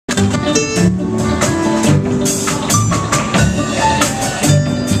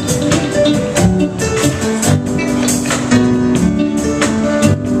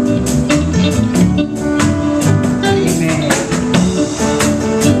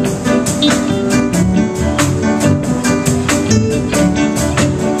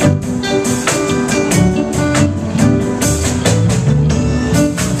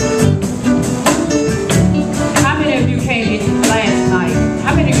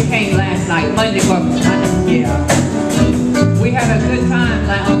Monday, but yeah. We had a good time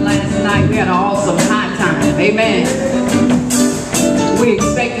last night. We had an awesome high time. Amen. We're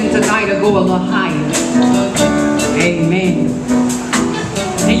expecting tonight to go a little higher. Amen.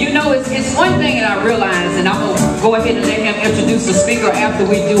 And you know, it's one thing that I realize, and I'm going to go ahead and let him introduce the speaker after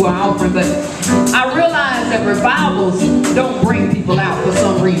we do our offering, but I realize that revivals don't bring people out for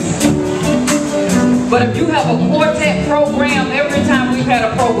some reason. But if you have a quartet program, every time we've had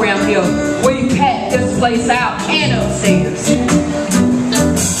a program here, we pack this place out and upstairs.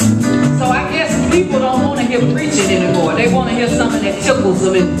 So I guess people don't want to hear preaching anymore. They want to hear something that tickles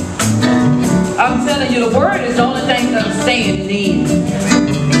them. And I'm telling you, the word is the only thing that's going to stand in the end.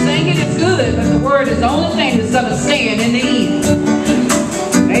 Singing is good, but the word is the only thing that's going to stand in the end.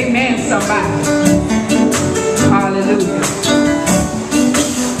 Amen, somebody. Hallelujah.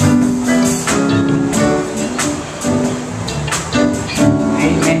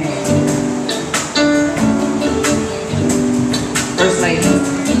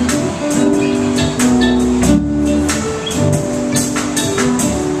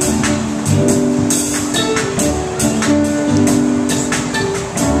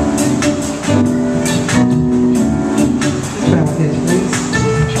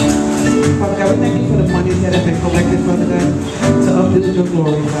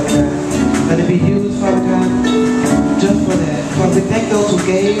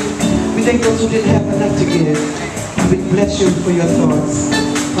 Who didn't have enough to give. We bless you for your thoughts.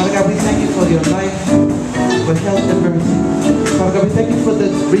 Father God, we thank you for your life, for health and mercy. Father God, we thank you for the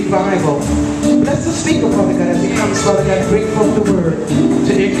revival. Bless the speaker, Father God, as he comes, Father God, bring forth the word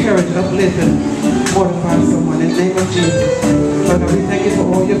to encourage, uplift, and mortify someone. In the name of Jesus. Father God, we thank you for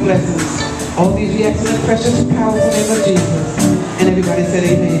all your blessings. All these we ask in the precious, powerful name of Jesus. And everybody said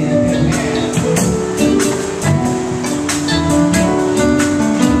amen.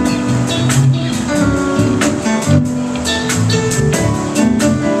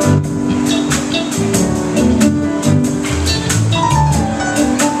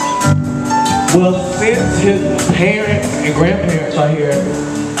 Well, since his parents and grandparents are here,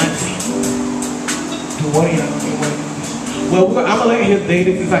 well, I'm going to let his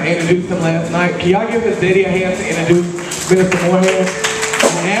daddy, since I introduced him last night, can y'all give his daddy a hand to introduce Minister Moorehead?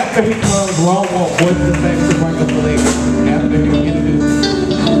 And after he comes, Ron won't voice the same to bring up the lady after he introduces him.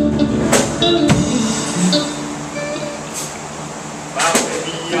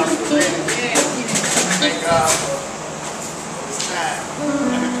 Thank God for this time.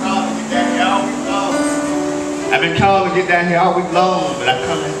 I've been called to get down here all week long, but I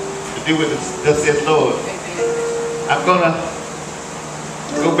come to do what thus says Lord. I'm going to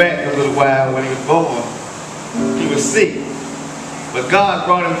go back a little while. When he was born, he was sick, but God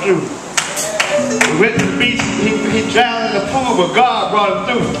brought him through. We went to the beach, he drowned in the pool, but God brought him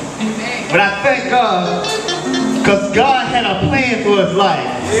through. But I thank God, because God had a plan for his life.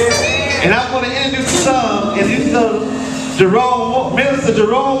 And I'm going to introduce some, and this is Minister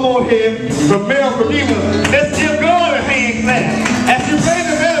Jerome Moorehead from Miracle Redeemer. Let's give God a hand clap as you bring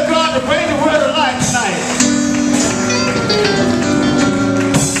the man of God to bring the word of life tonight.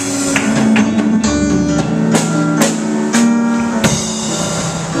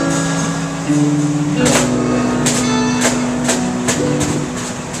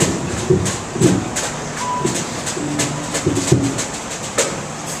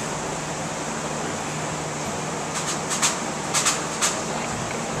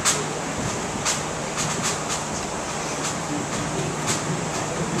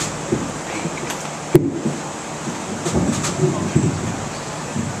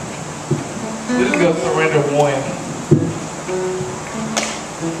 Surrender one.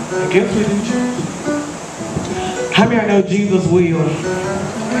 I guess we do church. How many I know Jesus will?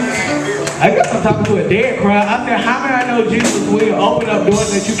 I guess I'm talking to a dead crowd. I said, how many I know Jesus will open up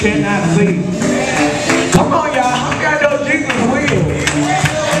doors that you cannot see? Come on, y'all. How many I know Jesus will?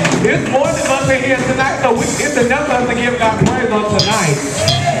 It's more than us in here tonight, so it's enough of us to give God praise on tonight.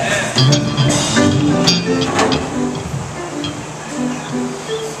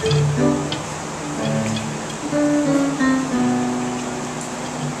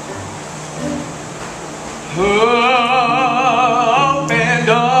 Open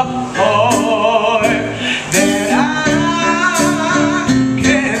the door that I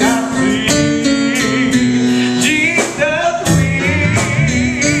cannot see. Jesus will.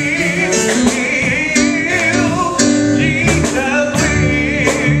 Jesus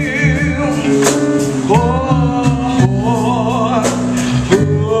will.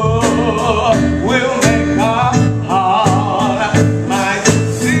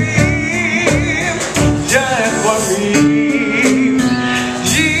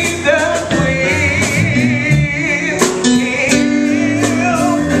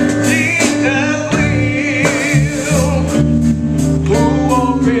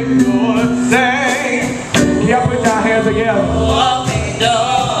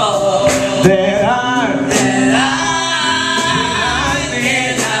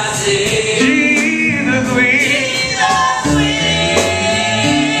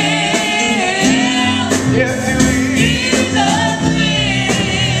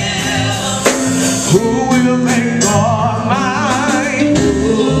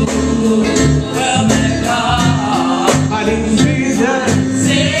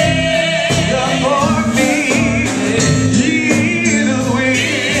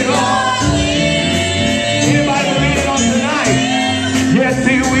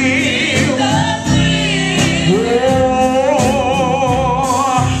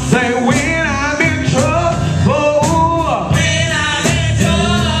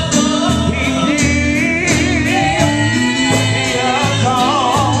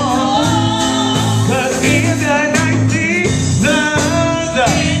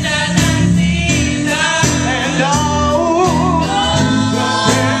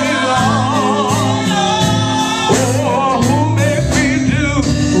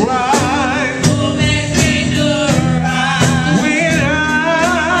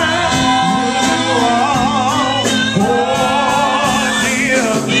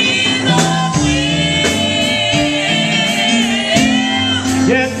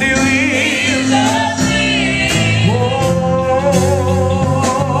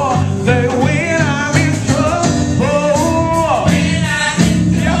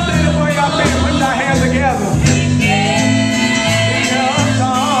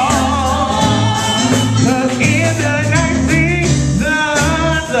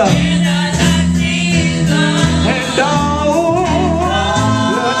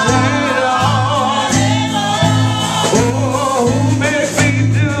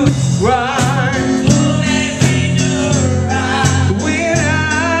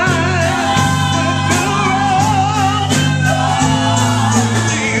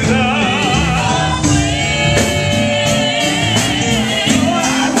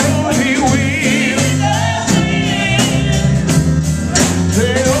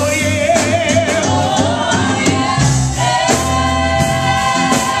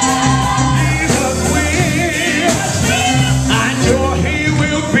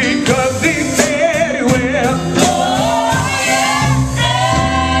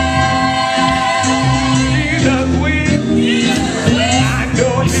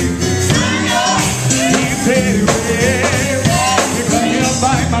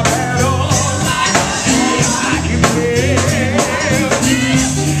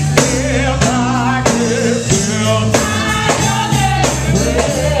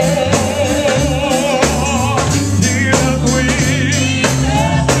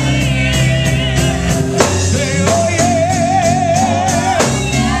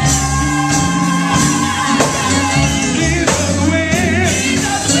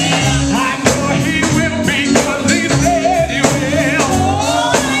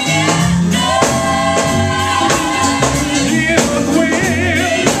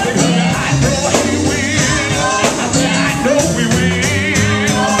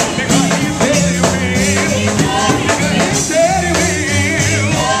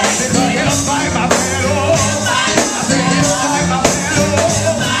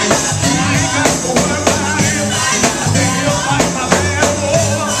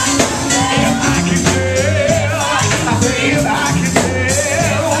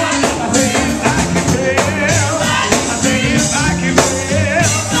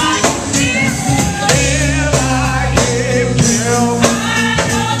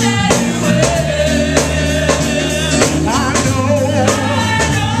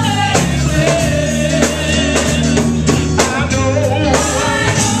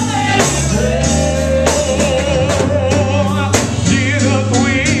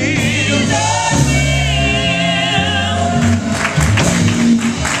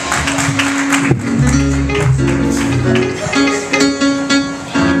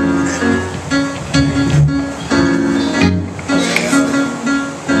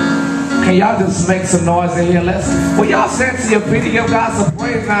 Can y'all just make some noise in here? Well, y'all stand to your feet and give God some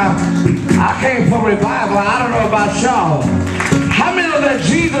praise now. I came for revival. I don't know about y'all. How many know that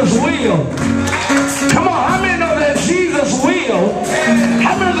Jesus will? Come on, how many know that Jesus will?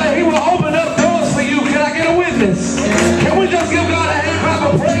 How many know that he will open up doors for you? Can I get a witness? Can we just give God a hand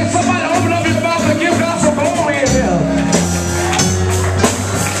clap of praise? Somebody open up your mouth and give God some glory in here.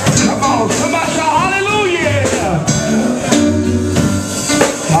 Come on, somebody shout hallelujah.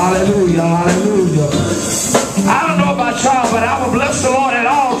 Hallelujah, hallelujah. I don't know about y'all, but I will bless the Lord at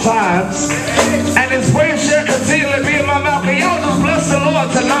all times. And his praise shall continually be in my mouth. Can y'all just bless the Lord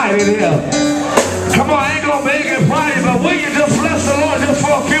tonight in here? Come on, I ain't gonna beg and pray, but will you just bless the Lord just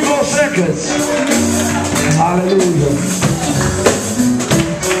for a few more seconds? Hallelujah.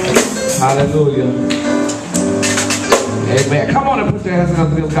 Hallelujah. Amen. Come on and put your hands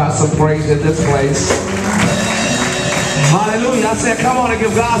together and give God some praise in this place. Hallelujah. I said, come on and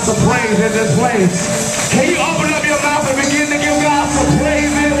give God some praise in this place. Can you open up your mouth and begin to give God some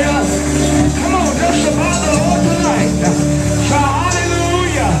praise in here? Come on, just about the Lord tonight. So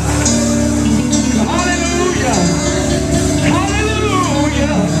hallelujah. Hallelujah.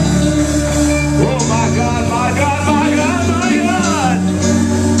 Hallelujah. Oh my God, my God, my God, my God.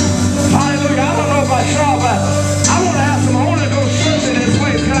 Hallelujah. I don't know about y'all, but I want to have some Holy Ghost church in this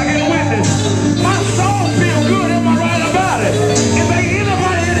place. Can I get a witness? My soul feels good. Am I right about it? Is there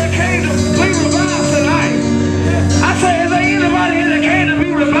anybody here that came to be revived tonight? I say, is there anybody here that came to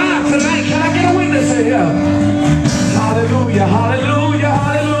be revived tonight? Can I get a witness in here? Hallelujah, hallelujah,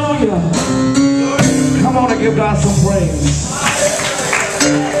 hallelujah. Come on and give God some praise.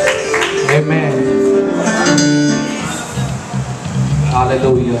 Amen.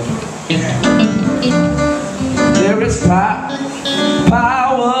 Hallelujah. There is power,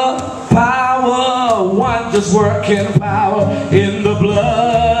 wonders working power in the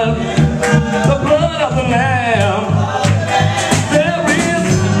blood of the Lamb. There is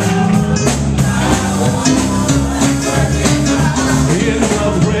in the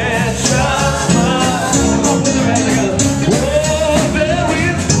precious blood. Oh, there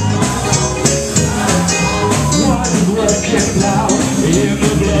is wonders working power in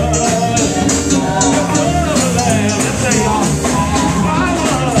the blood.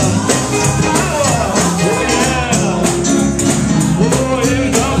 Oh, yeah.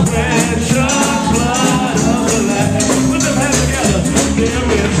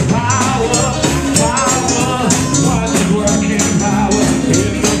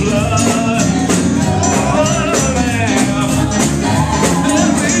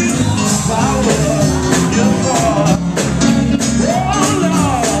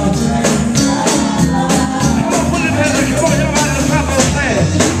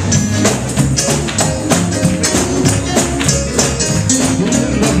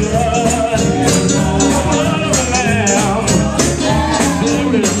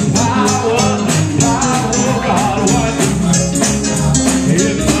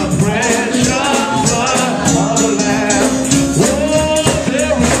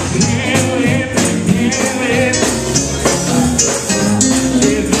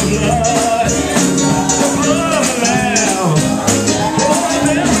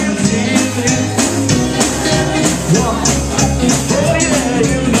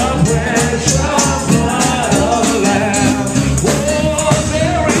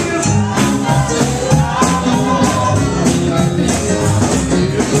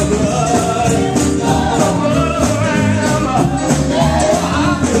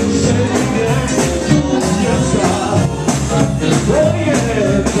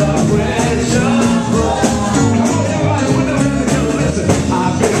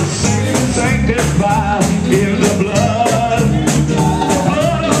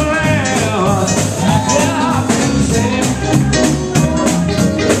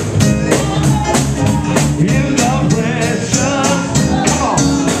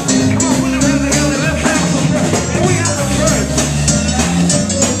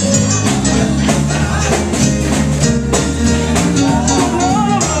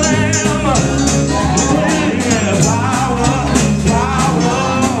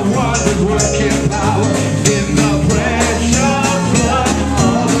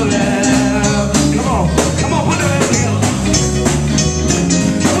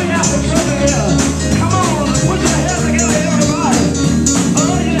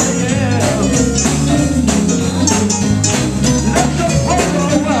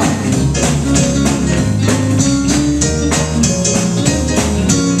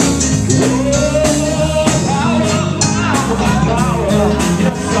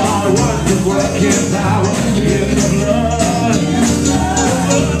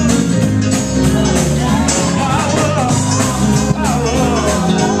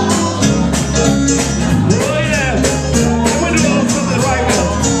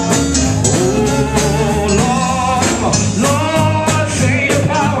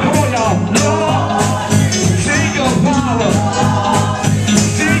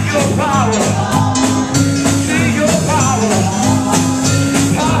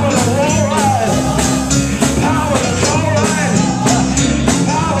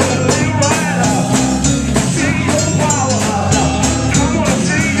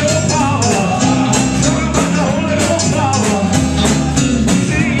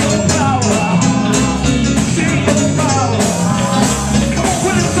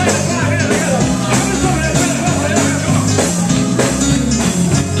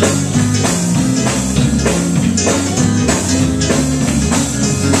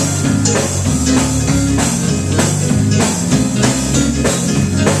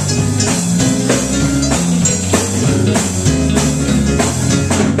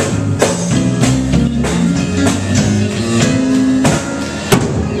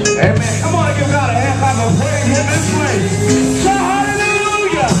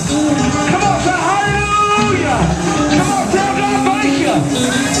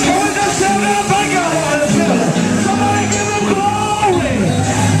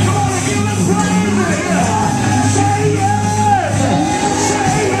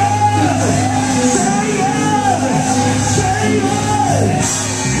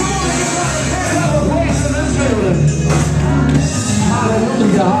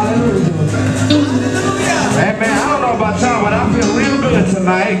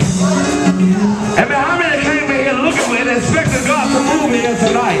 tonight? Amen. How many came in here looking for and expecting God to move here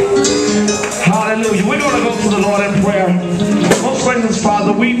tonight? Hallelujah. We're going to go to the Lord in prayer. Most gracious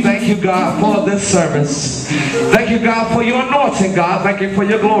Father, we thank you, God, for this service. Thank you, God, for your anointing, God. Thank you for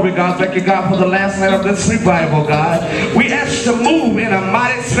your glory, God. Thank you, God, for the last night of this revival, God. We ask you to move in a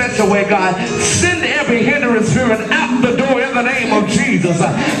mighty special way, God. Send every hindering spirit out the door in the name of Jesus.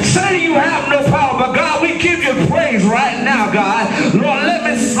 Say you have no power, but God, we give you praise right now, God. Lord,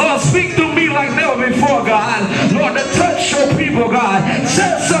 Lord, speak through me like never before, God. Lord, to touch your people, God.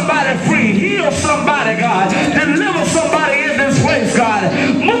 Set somebody free. Heal somebody, God. Deliver somebody in this place, God.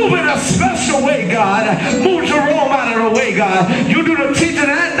 Move in a special way, God. Move Jerome out of the way, God. You do the teaching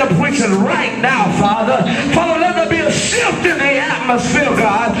and the preaching right now, Father. Father, let there be a shift in the atmosphere,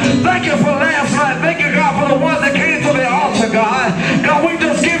 God. Thank you for last night. Thank you, God, for the ones that came to the altar, God. God, we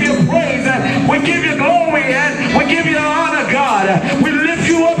just give you praise and we give you glory and we give you honor, God. We lift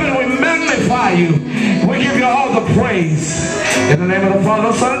you up and we magnify you. We give you all the praise. In the name of the Father,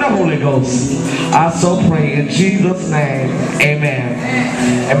 the Son, and the Holy Ghost, I so pray in Jesus' name.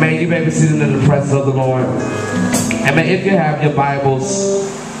 Amen. Amen. You may be seated in the presence of the Lord. Amen. If you have your Bibles,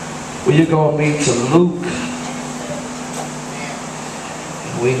 will you go with me to Luke?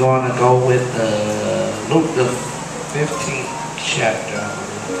 We're going to go with Luke, the 15th chapter.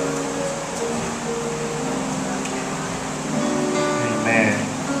 Amen.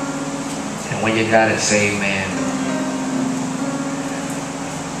 And when you got it, say amen.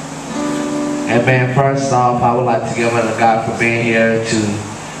 Amen. First off, I would like to give honor to God for being here, to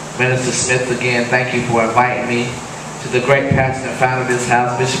Minister Smith again. Thank you for inviting me. To the great pastor and founder of this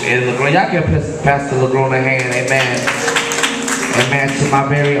house, Bishop Eddie LeGrone. Y'all give Pastor LeGrone a hand. Amen. Amen. To my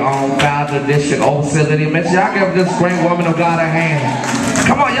very own founder, District Overseer Lydia Mitchell. Y'all give this great woman of God a hand.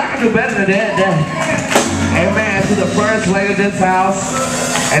 Come on, y'all can do better than that. Amen. To the first lady of this house.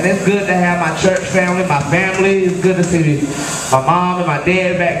 And it's good to have my church family, my family. It's good to see my mom and my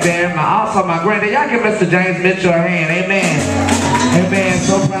dad back there. Also my granddad. Y'all give Mr. James Mitchell a hand. Amen. Amen.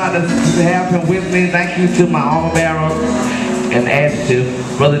 So proud to have him with me. Thank you to my armor bearer. And ask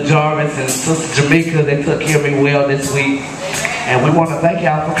to Brother Jarvis and Sister Jamaica. They took care of me well this week. And we want to thank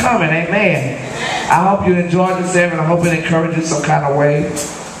y'all for coming. Amen. I hope you enjoyed the service. I hope it encouraged you some kind of way.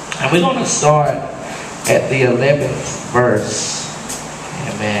 And we're going to start at the 11th verse.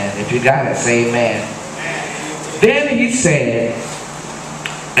 Amen. If you got it, say amen. Then he said,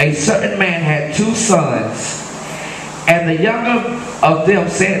 a certain man had 2 sons, and the younger of them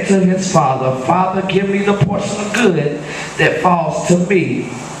said to his father, Father, give me the portion of good that falls to me.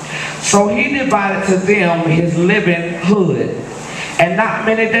 So he divided to them his livelihood. And not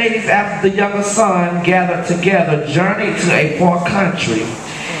many days after the younger son gathered together, journeyed to a far country,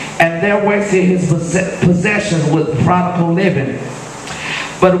 and there wasted his possessions with prodigal living.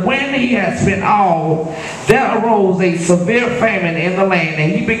 But when he had spent all, there arose a severe famine in the land,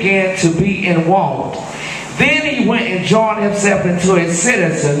 and he began to be in want. Then he went and joined himself into a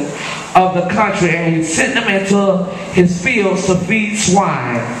citizen of the country, and he sent them into his fields to feed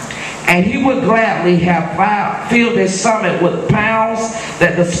swine. And he would gladly have filled his stomach with pounds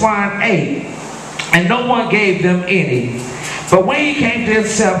that the swine ate, and no one gave them any. But when he came to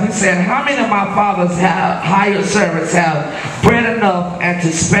himself, he said, how many of my father's hired servants have bread enough and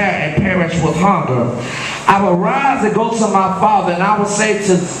to spare and perish with hunger? I will rise and go to my father, and I will say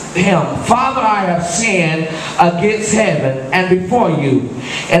to him, Father, I have sinned against heaven and before you,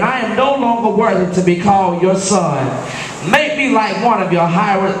 and I am no longer worthy to be called your son. Make me like one of your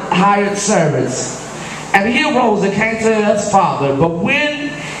hired servants. And he arose and came to his father. But when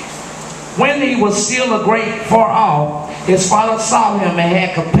he was still a great far off, his father saw him and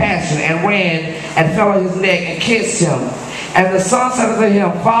had compassion, and ran and fell on his neck and kissed him. And the son said unto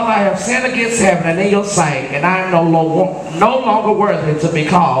him, Father, I have sinned against heaven and in your sight, and I am no longer worthy to be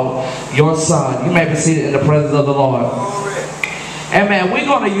called your son. You may be seated in the presence of the Lord. Amen. We're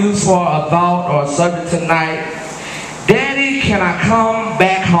going to use for a thought or a subject tonight, Daddy, can I come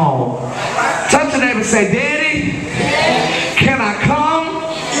back home? Touch your neighbor and say, Daddy, can I come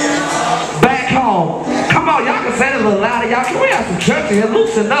back home? Come on, y'all can say it a little louder. Y'all can we have some church here?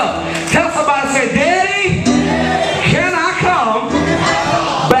 Loosen up. Tell somebody, say, Daddy, can I come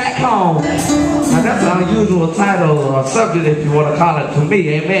back home? Now that's an unusual title or subject, if you want to call it, to me.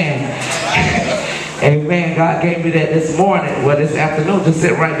 Amen. Amen. God gave me that this morning, well, this afternoon, to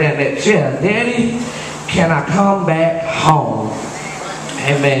sit right there in that chair. Daddy, can I come back home?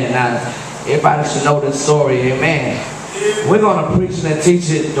 Amen. Now, everybody should know this story. Amen. We're going to preach and teach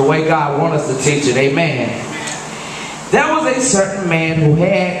it the way God wants us to teach it. Amen. There was a certain man who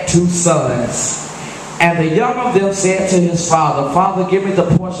had 2 sons. And the young of them said to his father, Father, give me the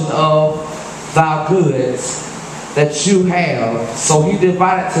portion of thy goods that you have. So he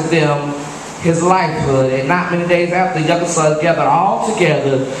divided to them his livelihood. And not many days after, the younger son gathered all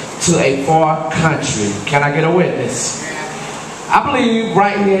together to a far country. Can I get a witness? I believe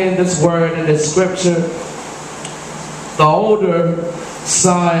right here in this word, in this scripture, the older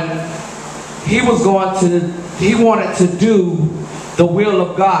son, he wanted to do the will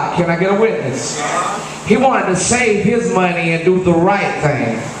of God. Can I get a witness? He wanted to save his money and do the right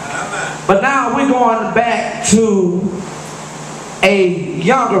thing. But now we're going back to a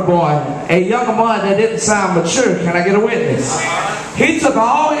younger boy, a younger boy that didn't sound mature. Can I get a witness? He took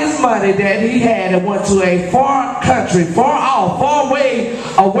all his money that he had and went to a far country, far way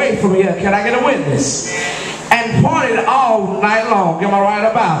away from here. Can I get a witness? And partied all night long. Am I right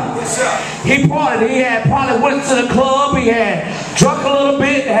about it? He partied. He had probably went to the club. He had drunk a little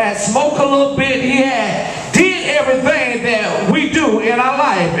bit, had smoked a little bit. He had did everything that we do in our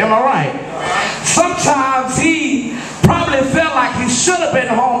life. Am I right? Sometimes he probably felt like he should have been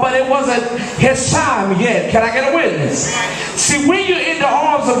home, but it wasn't his time yet. Can I get a witness? See, when you're in the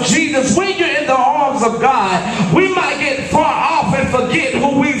arms of Jesus, when you're in the arms of God, we might get far off and forget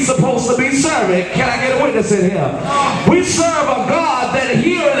who we're supposed to be serving. Can I get a witness in here? We serve a God that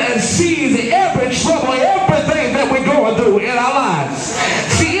hears and sees every trouble, everything that we're going through in our lives.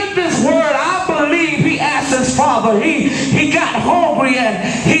 See, in this word, I believe he asked his father. He got hungry and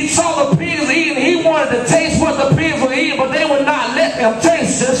he saw the pigs eating. He wanted to taste what the pigs were eating, but they would not let him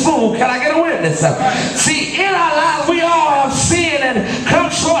taste this food. Can I get a witness? See, in our lives, we all have sinned and come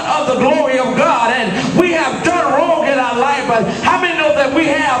short of the glory of God, and we have done wrong in our life. But how many know that we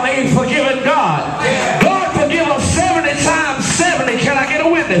have a forgiven God? God forgive us 70 times 70. Can I get a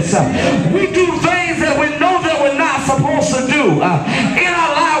witness? We do things that we know that we're not supposed to do. In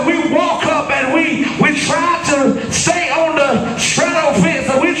our life, we walk up and we try to stay on the straddle fence,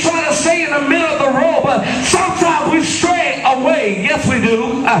 and we try to stay in the middle of the road, but sometimes we stray away. Yes, we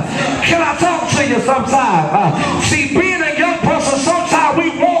do. Can I talk to you sometimes? See, being a young person, sometimes we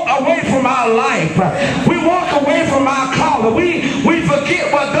walk away from our life. We walk away from our calling. We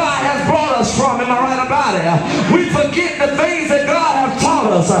forget what God has brought us from. Am I right about it? We forget the things that God has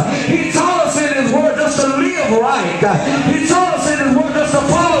taught us. He taught us in his word just to live right. He taught us in his word just to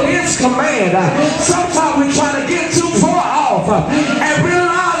follow his command. Sometimes we try to get too far off and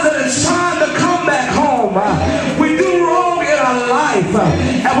realize that it's time to come back home. We do wrong in our life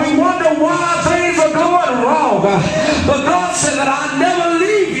and we wonder why things are going wrong. But God said that I never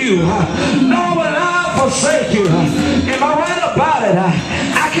leave you, nor will I forsake you. Am I right about it?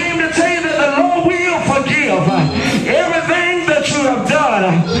 I came to tell you that the Lord will forgive everything that you have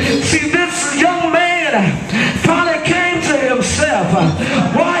done. See, this young man finally came to himself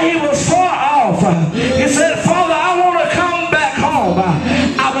while he was far off. He said, Father, I want to come back home.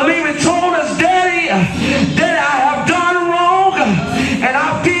 I believe he told his daddy that I have done wrong and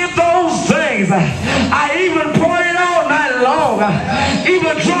I did those things. I even prayed all night long,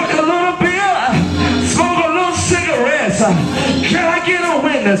 even drunk a little bit, smoked a little cigarettes. Can I get a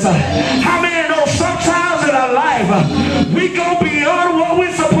witness? How many know sometimes in our life we go beyond what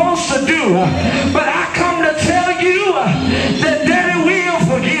we're supposed to do? But I come to tell you that Daddy will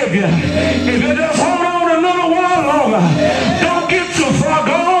forgive you. If you just hold on a little while longer, don't get too far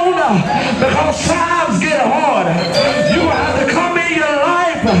gone, because times get hard. You will have to come in your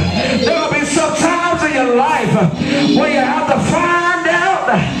life. There will be some times in your life where you have to find out,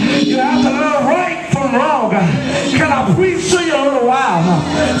 you have to learn right from wrong. Can I preach to you a little while?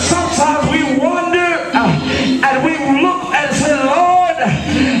 Sometimes we wonder and we look and say, Lord,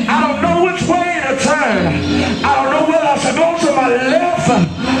 I don't know which way to turn. I don't know whether I should go to my left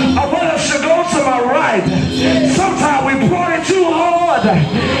or whether I should go to my right. Sometimes we party too hard,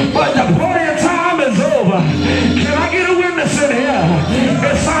 but the party time is over. Can I get a witness in here?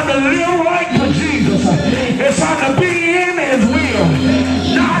 It's time to live right for Jesus. It's time to be in his will,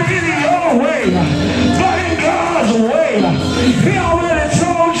 not in your way, but in God's way. He already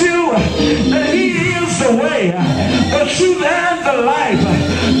told you that he is the way, the truth, and the life.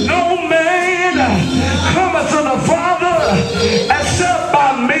 No man cometh to the Father except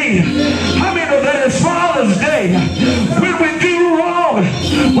by me. How many know that it's Father's Day? When we do wrong,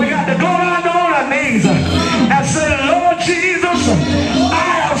 we got to go down on our knees and say, Lord Jesus,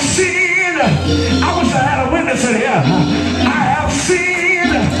 I have sinned. I wish I had a witness in here. I have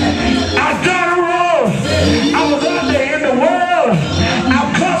sinned. I've done wrong. I was out there in the world.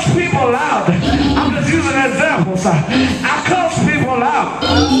 I've cussed people out. I'm just using examples. I cussed people out.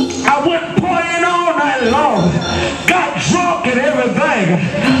 I went partying all night long. Got drunk and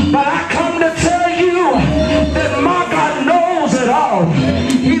everything. But I come to tell you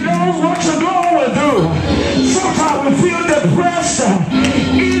He knows what you're going through. Sometimes we feel depressed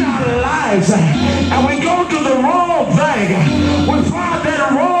in our lives, and we go to the wrong thing. We find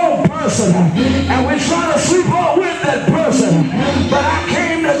that wrong person, and we try to sleep up with that person. But I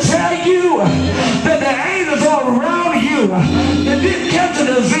came to tell you that the angels are around you. You didn't catch a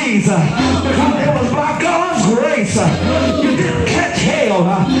disease because it was by God's grace. You didn't catch hell.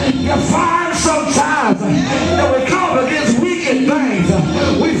 You find sometimes that we come against wicked things.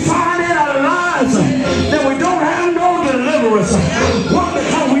 We find in our lives that we don't have no deliverance. Why?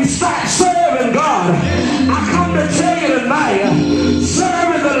 Because we start serving God. I come to tell you tonight,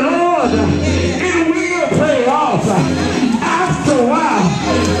 serving the Lord, it will pay off. After a while,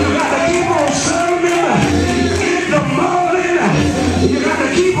 you got to keep on serving Him in the morning. You got to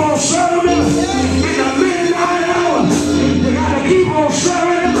keep on serving Him in the midnight hour. You got to keep on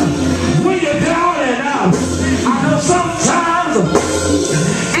serving Him when you're down and out. I know sometimes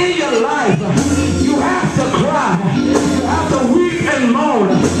in your life you have to cry, you have to weep and moan,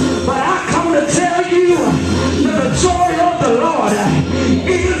 but I come to tell you that the joy of the Lord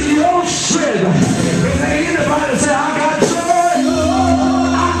is your strength. If there anybody say, I got joy,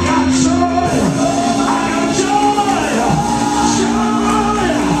 I got joy, I got joy, joy,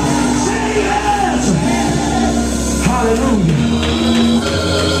 say yes. Hallelujah.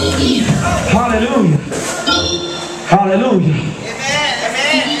 Hallelujah. Hallelujah.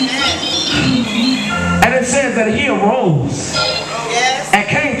 And it says that he arose and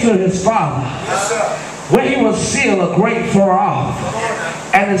came to his father when he was still a great far off.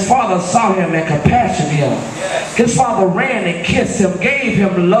 And his father saw him and compassionated him. His father ran and kissed him, gave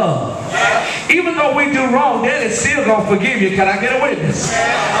him love. Even though we do wrong, Daddy's still going to forgive you. Can I get a witness?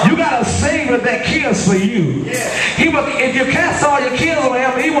 You got a Savior that cares for you. He will, if you cast all your cares on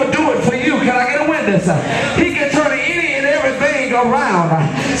Him, He will do it for you. Can I get a witness? He can turn any and everything around.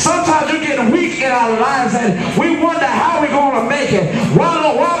 Sometimes you get weak in our lives and we wonder how we're going to make it. Why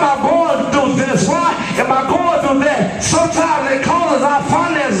am I going through this? Why am I going through that? Sometimes it causes our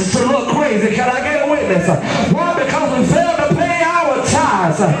finances to look crazy. Can I get a witness? Why? Because we failed to pay our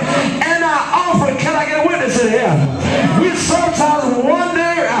tithes and our offering. Can I get a witness in here? We sometimes wonder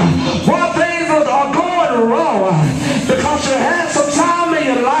why things are going wrong. Because you had some time in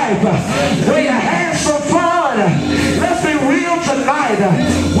your life where you had some fun. Let's be real tonight.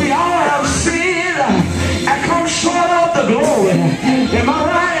 We all have sinned and come short of the glory. Am I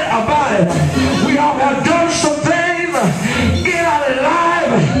right about it? We all have done some things in our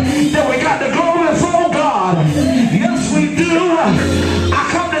life that we got to go before God. Yes, we do. I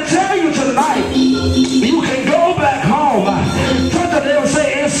come to tell you tonight, you can go back home. Turn to them and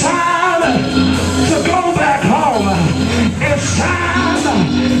say, it's time to go back home. It's time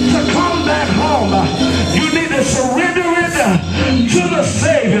to come back home. You need to surrender it to the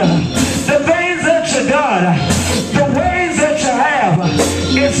Savior. The things that you've done, the ways that you have,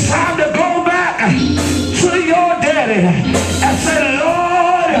 it's time to go back to your daddy and say,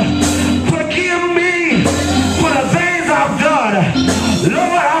 Lord, forgive me for the things I've done.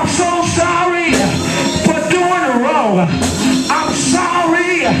 Lord, I'm so sorry for doing wrong. I'm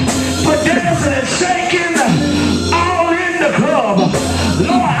sorry for dancing and shaking all in the club.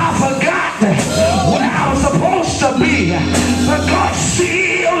 Lord, I forgot where I was supposed to be. But God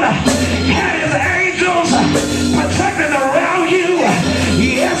still had His angels protecting around you.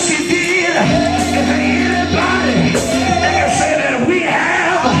 Yes, He did. Is there anybody that can say that we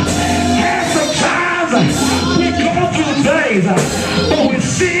have had some times we go through things, but we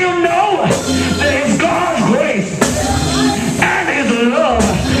still know that it's God's grace and His love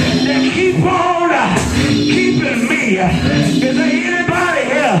that keep on keeping me. Is there anybody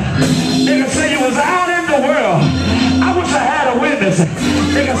here that can say you was out in the world? I wish I had a witness.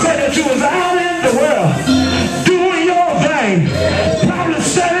 They can say that you was out in the world doing your thing, probably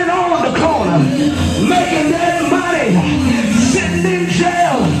standing on the corner, making that money, sitting in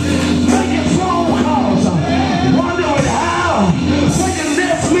jail, making phone calls, wondering how where your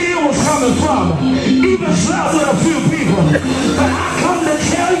next meal was coming from, even slept with a few people. But I come to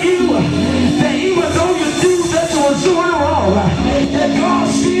tell you that even though you do that you was doing wrong, that God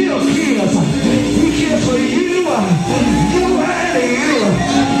still cares. He cares for you. You and you.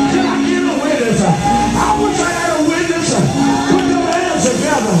 Can I get a witness? I wish I had a witness. Put your hands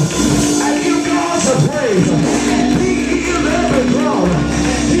together and give God some praise. He healed every throne.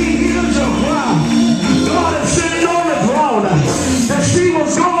 He healed your cry. God is sitting on the throne to see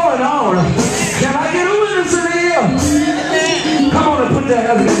what's going on. Can I get a witness in here? Come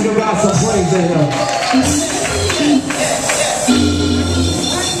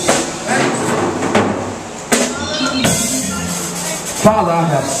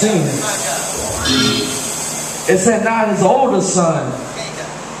have sinned. It said now his older son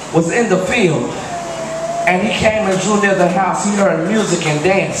was in the field, and he came and drew near the house. He heard music and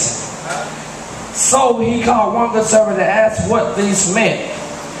dancing. So he called one of the servants to ask what these meant.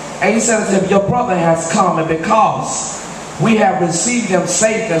 And he said to him, your brother has come, and because we have received him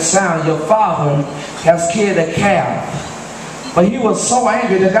safe and sound, your father has killed a calf. But he was so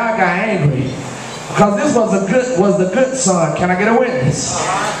angry, the guy got angry. Because this was the good son. Can I get a witness?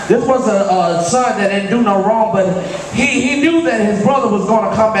 This was a son that didn't do no wrong, but he knew that his brother was going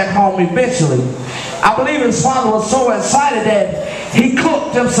to come back home eventually. I believe his father was so excited that he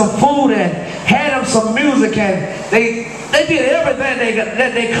cooked him some food and had him some music, and they did everything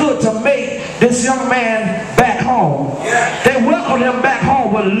that they could to make this young man back home. They welcomed him back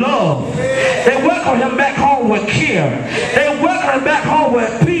home with love. They welcomed him back home with care. They welcomed him back home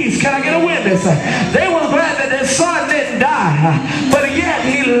with peace. Can I get a witness? They were glad that their son didn't die, but yet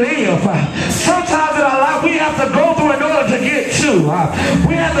he lived. Sometimes in our life we have to go through in order to get to.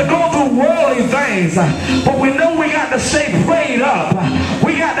 We have to go through worldly things, but we know we got to stay prayed up.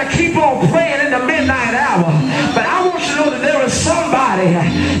 We got to keep on praying in the midnight hour. But I want you to know that there is somebody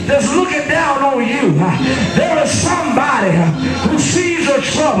that's looking down on you. There is somebody who sees your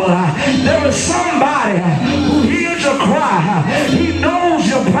trouble. There is somebody who hears your cry. He knows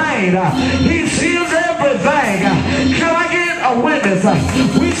your pain. He sees everything. Can I get a witness?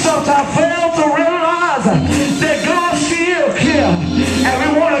 We sometimes fail to realize that God still cares, and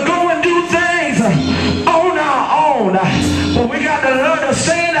we want to go and do things on our own. But we got to learn to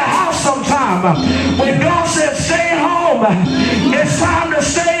stay in the house sometime. When God says stay home, it's time to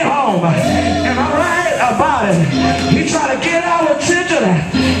stay home. Am I right about it? He tried to get our attention.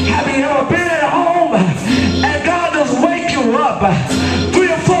 Have you ever been at home and God just wake you up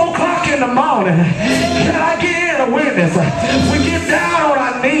 3 or 4 o'clock in the morning? Can I get a witness? We get down on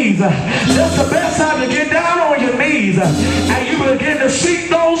our knees. That's the best time to get down on your knees, and you begin to seek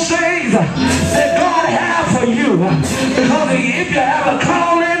those things that God has for you. Because if you have a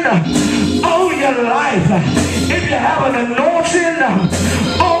calling on your life, if you have an anointing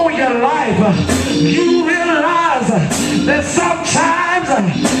on your life, you realize that sometimes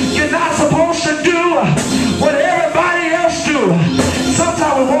you're not supposed to do what everybody else do.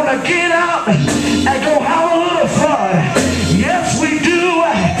 Sometimes we want to get out and go have a little fun. Yes, we do.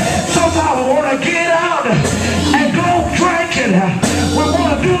 Sometimes we want to get out and go drinking. We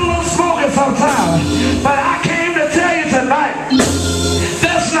want to do a little smoking sometimes. But I came to tell you tonight,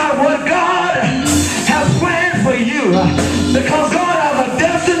 that's not what God has planned for you. Because God has a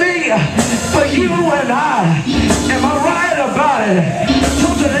destiny for you and I. Am I right about it? So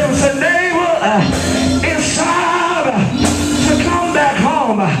today was a neighbor, it's time to come back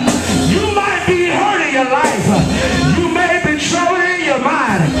home. You might be hurting your life. You may be troubling in your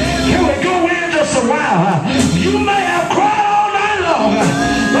mind. Can we go in just a while? You may have cried all night long,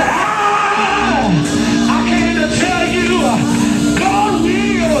 but I came to tell you, God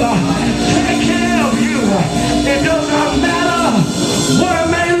will take care of you. It does not matter what it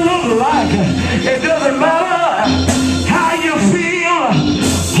may look like. It doesn't matter how you feel.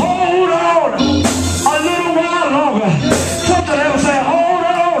 Hold on a little while longer. Something ever say, hold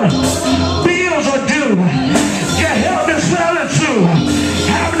on. Bills are due. Your health is failing too.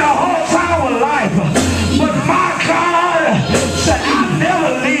 Having a hard time with life. But my God said, I'll never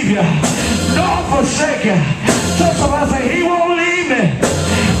leave you nor forsake you. So somebody say, he won't leave me.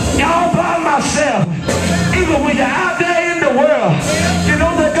 Y'all by myself. Even when you're out there in the world, you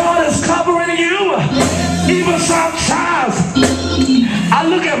know that God is covering you. Even sometimes I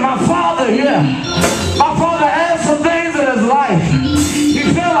look at my father here. My father had some things in his life. He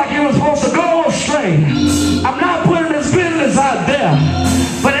felt like he was supposed to go astray. I'm not putting his business out there.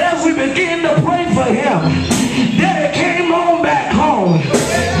 But as we begin to pray for him, then he came on back home.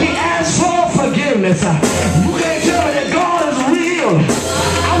 He asked for forgiveness. You can't tell me that God is real.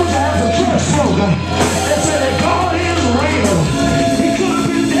 I wish I had some church folk that said that God is real. He could have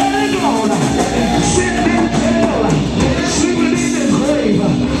been dead and gone, sitting in jail, sleeping in his grave.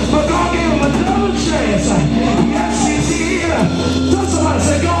 But God gave him another chance. Yes, he did. So somebody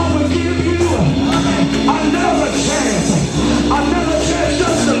say, God will give you another chance. Another chance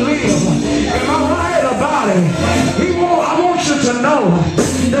just to live. Am I right about it? I want you to know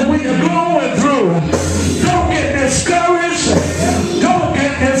that when you're going through, don't get discouraged. Don't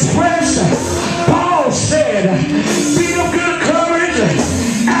get distressed. Paul said, be of good courage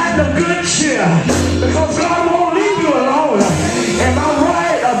and of good cheer, because God won't leave you alone. Am I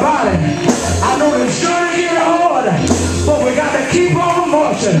right about it? I know this journey get hard, but we got to keep on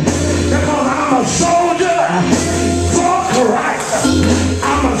marching, because I'm a soldier for Christ.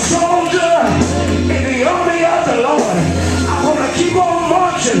 I'm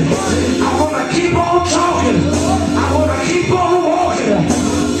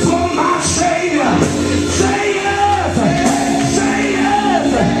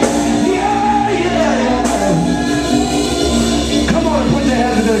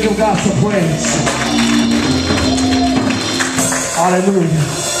Hallelujah.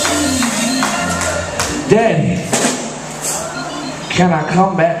 Daddy, can I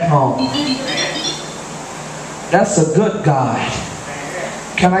come back home? That's a good God.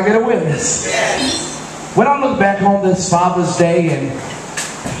 Can I get a witness? When I look back on this Father's Day and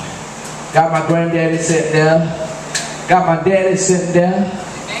got my granddaddy sitting there, got my daddy sitting there,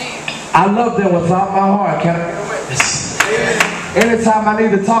 I love them with all my heart. Can I get a witness? Anytime I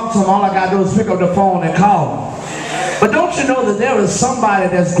need to talk to them, all I got to do is pick up the phone and call them. But don't you know that there is somebody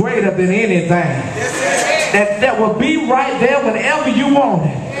that's greater than anything? That will be right there whenever you want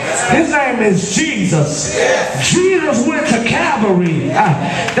it. His name is Jesus. Jesus went to Calvary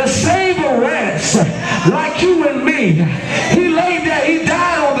to save a wretch like you and me. He laid there, he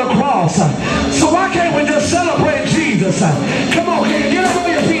died on the cross. So why can't we just celebrate Jesus? Come on, can you get up on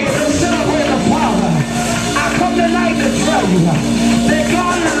your feet and just celebrate the Father? I come tonight to tell you that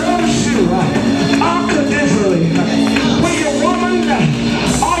God loves you unconditionally. When your woman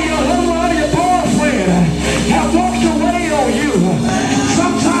or your husband or your boyfriend have walked away on you,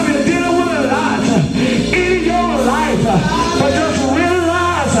 sometimes you're dealing with a lot in your life, but just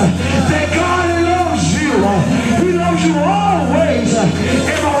realize that God loves you. He loves you always.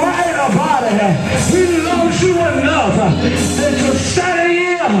 Am I right about it? He loves you enough that you're standing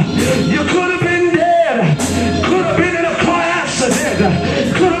here. You could have been dead, could have been in a car accident,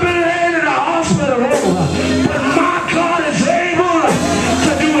 could have been laying in a hospital room, but my God is able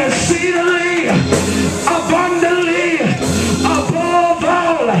to do exceedingly abundantly above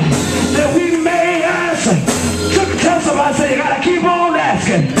all that we may ask. Tell somebody, say, you gotta keep on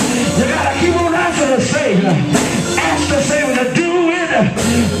asking. You gotta keep on asking the Savior. Ask the Savior to do it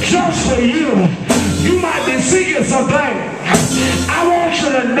just for you. You might be seeking something. I want you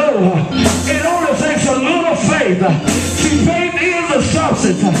to know it only takes a little faith. See, faith is the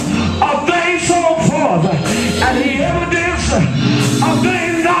substance of things hoped for and the evidence of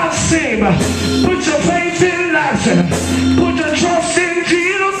things not seen. Put your faith in action. Put your trust in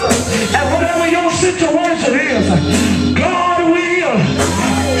Jesus. And whatever your situation is, God will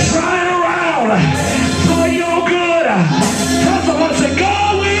turn it around for your good. Tell someone, say,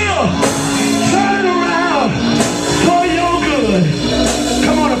 God will turn it around for your good.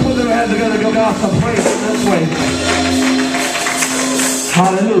 Come on and put them hands together. Give God some praise in this way.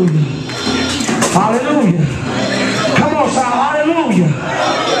 Hallelujah. Hallelujah. Come on, shout hallelujah.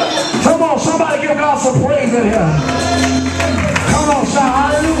 Come on, somebody give God some praise in here. Come on, shout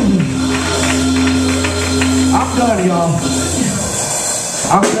hallelujah. I'm done, y'all.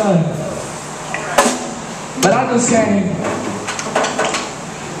 I'm done. But I just came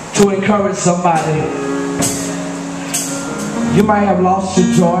to encourage somebody. You may have lost your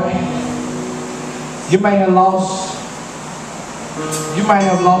joy. You may have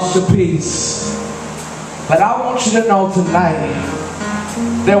lost your peace. But I want you to know tonight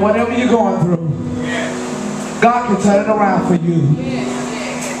that whatever you're going through, God can turn it around for you.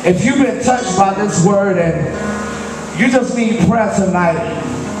 If you've been touched by this word and you just need prayer tonight,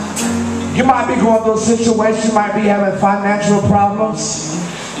 you might be going through a situation, you might be having financial problems,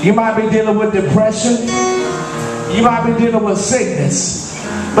 you might be dealing with depression, you might be dealing with sickness.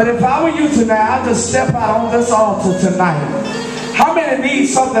 But if I were you tonight, I'd just step out on this altar tonight. How many need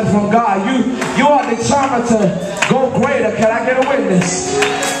something from God? You are determined to go greater. Can I get a witness?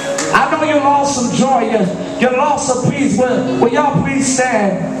 I know you lost some joy, you lost some peace. Will y'all please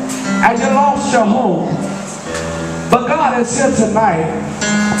stand? And you lost your hope. But God is here tonight.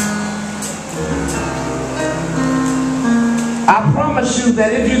 I promise you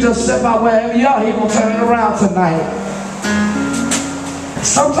that if you just step out wherever you are, He will turn it around tonight.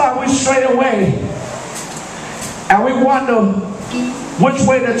 Sometimes we stray away and we wonder which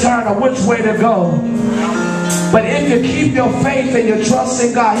way to turn or which way to go. But if you keep your faith and your trust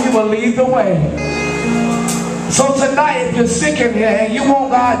in God, He will lead the way. So tonight, if you're sick in here and you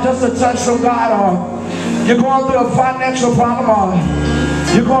want God just a touch from God, or you're going through a financial problem, or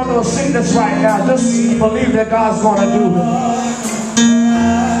you're going through a sickness right now, just believe that God's going to do it.